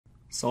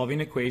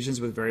Solving equations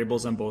with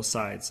variables on both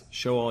sides.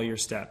 Show all your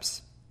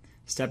steps.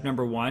 Step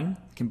number 1,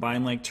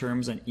 combine like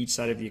terms on each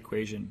side of the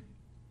equation.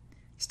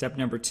 Step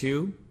number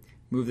 2,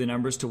 move the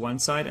numbers to one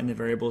side and the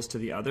variables to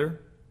the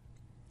other.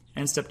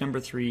 And step number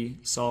 3,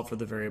 solve for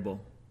the variable.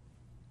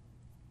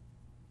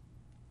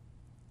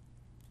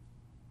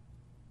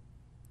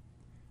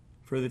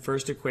 For the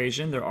first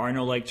equation, there are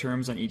no like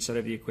terms on each side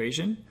of the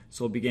equation,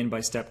 so we'll begin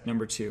by step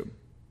number 2.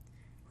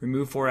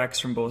 Remove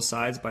 4x from both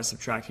sides by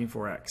subtracting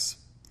 4x.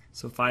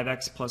 So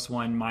 5x plus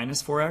 1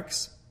 minus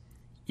 4x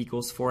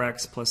equals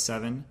 4x plus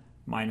 7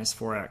 minus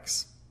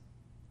 4x.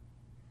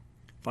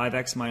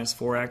 5x minus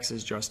 4x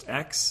is just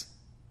x.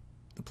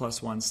 The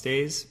plus 1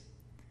 stays.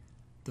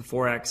 The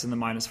 4x and the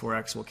minus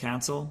 4x will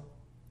cancel,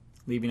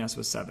 leaving us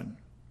with 7.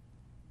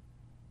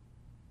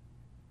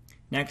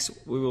 Next,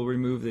 we will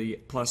remove the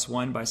plus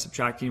 1 by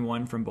subtracting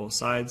 1 from both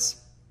sides.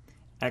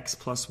 X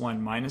plus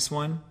 1 minus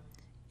 1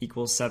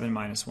 equals 7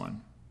 minus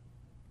 1.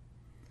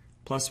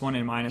 Plus 1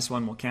 and minus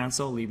 1 will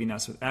cancel, leaving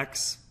us with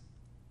x.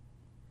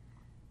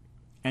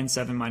 And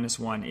 7 minus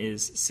 1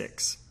 is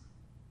 6.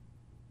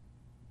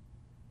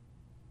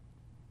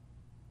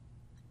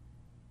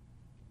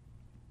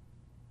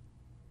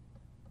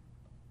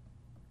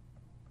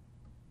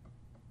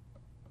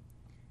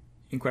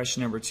 In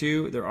question number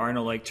 2, there are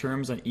no like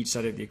terms on each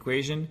side of the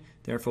equation,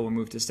 therefore we'll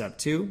move to step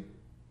 2.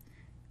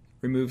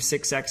 Remove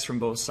 6x from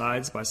both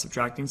sides by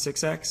subtracting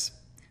 6x.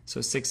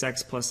 So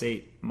 6x plus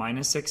 8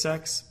 minus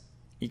 6x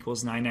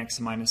equals 9x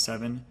minus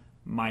 7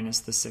 minus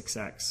the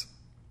 6x.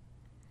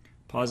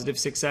 Positive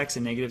 6x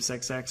and negative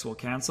 6x will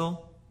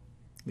cancel,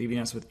 leaving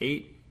us with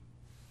 8.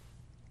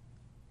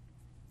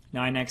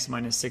 9x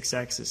minus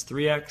 6x is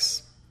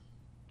 3x,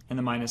 and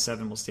the minus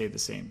 7 will stay the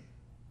same.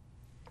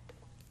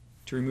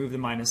 To remove the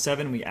minus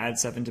 7, we add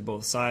 7 to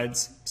both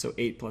sides, so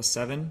 8 plus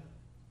 7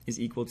 is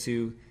equal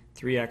to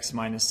 3x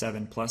minus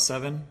 7 plus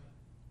 7.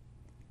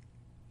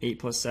 8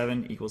 plus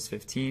 7 equals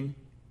 15.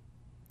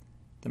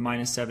 The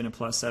minus 7 and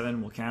plus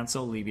 7 will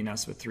cancel, leaving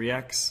us with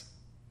 3x.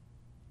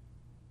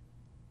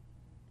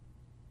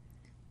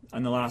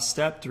 On the last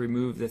step, to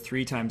remove the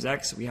 3 times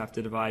x, we have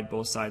to divide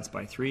both sides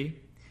by 3.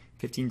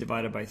 15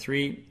 divided by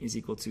 3 is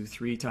equal to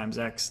 3 times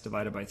x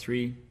divided by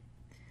 3.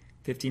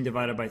 15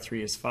 divided by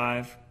 3 is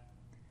 5.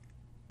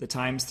 The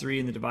times 3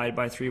 and the divided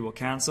by 3 will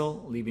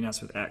cancel, leaving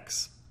us with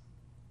x.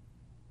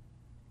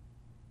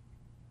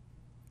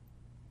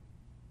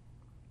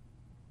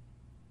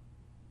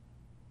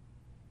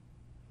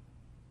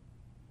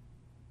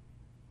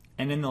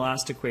 And in the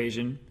last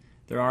equation,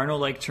 there are no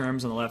like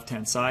terms on the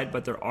left-hand side,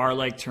 but there are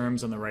like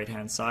terms on the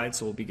right-hand side,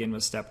 so we'll begin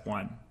with step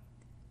 1.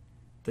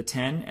 The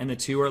 10 and the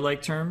 2 are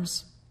like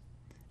terms,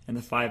 and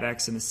the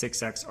 5x and the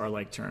 6x are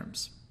like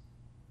terms.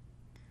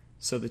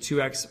 So the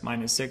 2x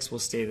minus 6 will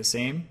stay the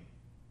same.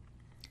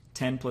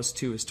 10 plus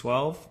 2 is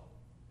 12,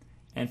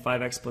 and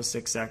 5x plus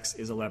 6x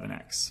is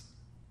 11x.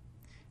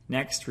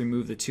 Next,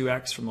 remove the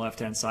 2x from the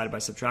left-hand side by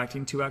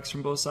subtracting 2x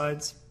from both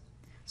sides.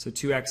 So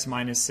 2x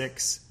minus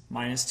 6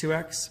 minus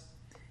 2x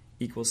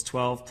equals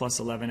 12 plus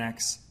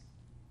 11x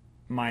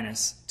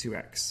minus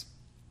 2x.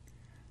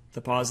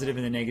 The positive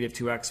and the negative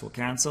 2x will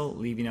cancel,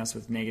 leaving us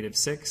with negative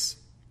 6.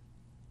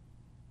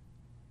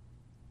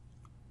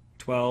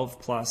 12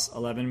 plus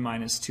 11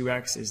 minus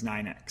 2x is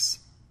 9x.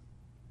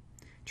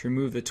 To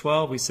remove the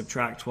 12, we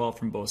subtract 12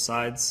 from both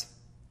sides.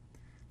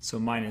 So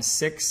minus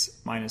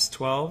 6 minus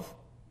 12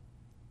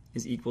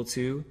 is equal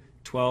to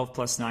 12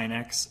 plus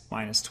 9x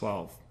minus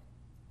 12.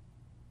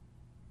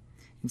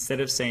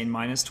 Instead of saying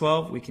minus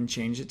 12, we can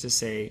change it to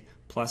say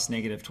plus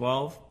negative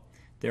 12.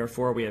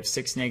 Therefore, we have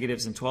 6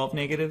 negatives and 12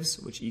 negatives,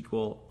 which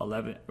equal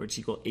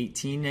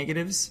 18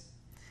 negatives,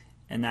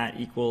 and that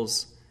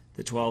equals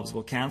the 12s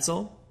will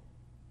cancel,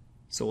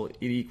 so it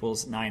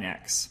equals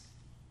 9x.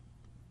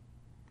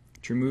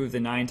 To remove the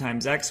 9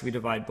 times x, we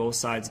divide both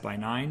sides by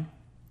 9.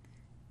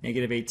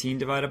 Negative 18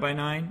 divided by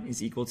 9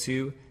 is equal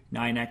to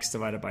 9x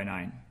divided by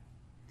 9.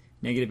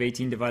 Negative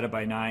 18 divided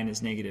by 9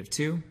 is negative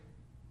 2.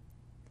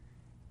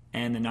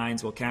 And the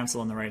 9s will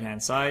cancel on the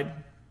right-hand side,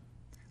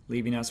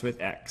 leaving us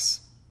with x.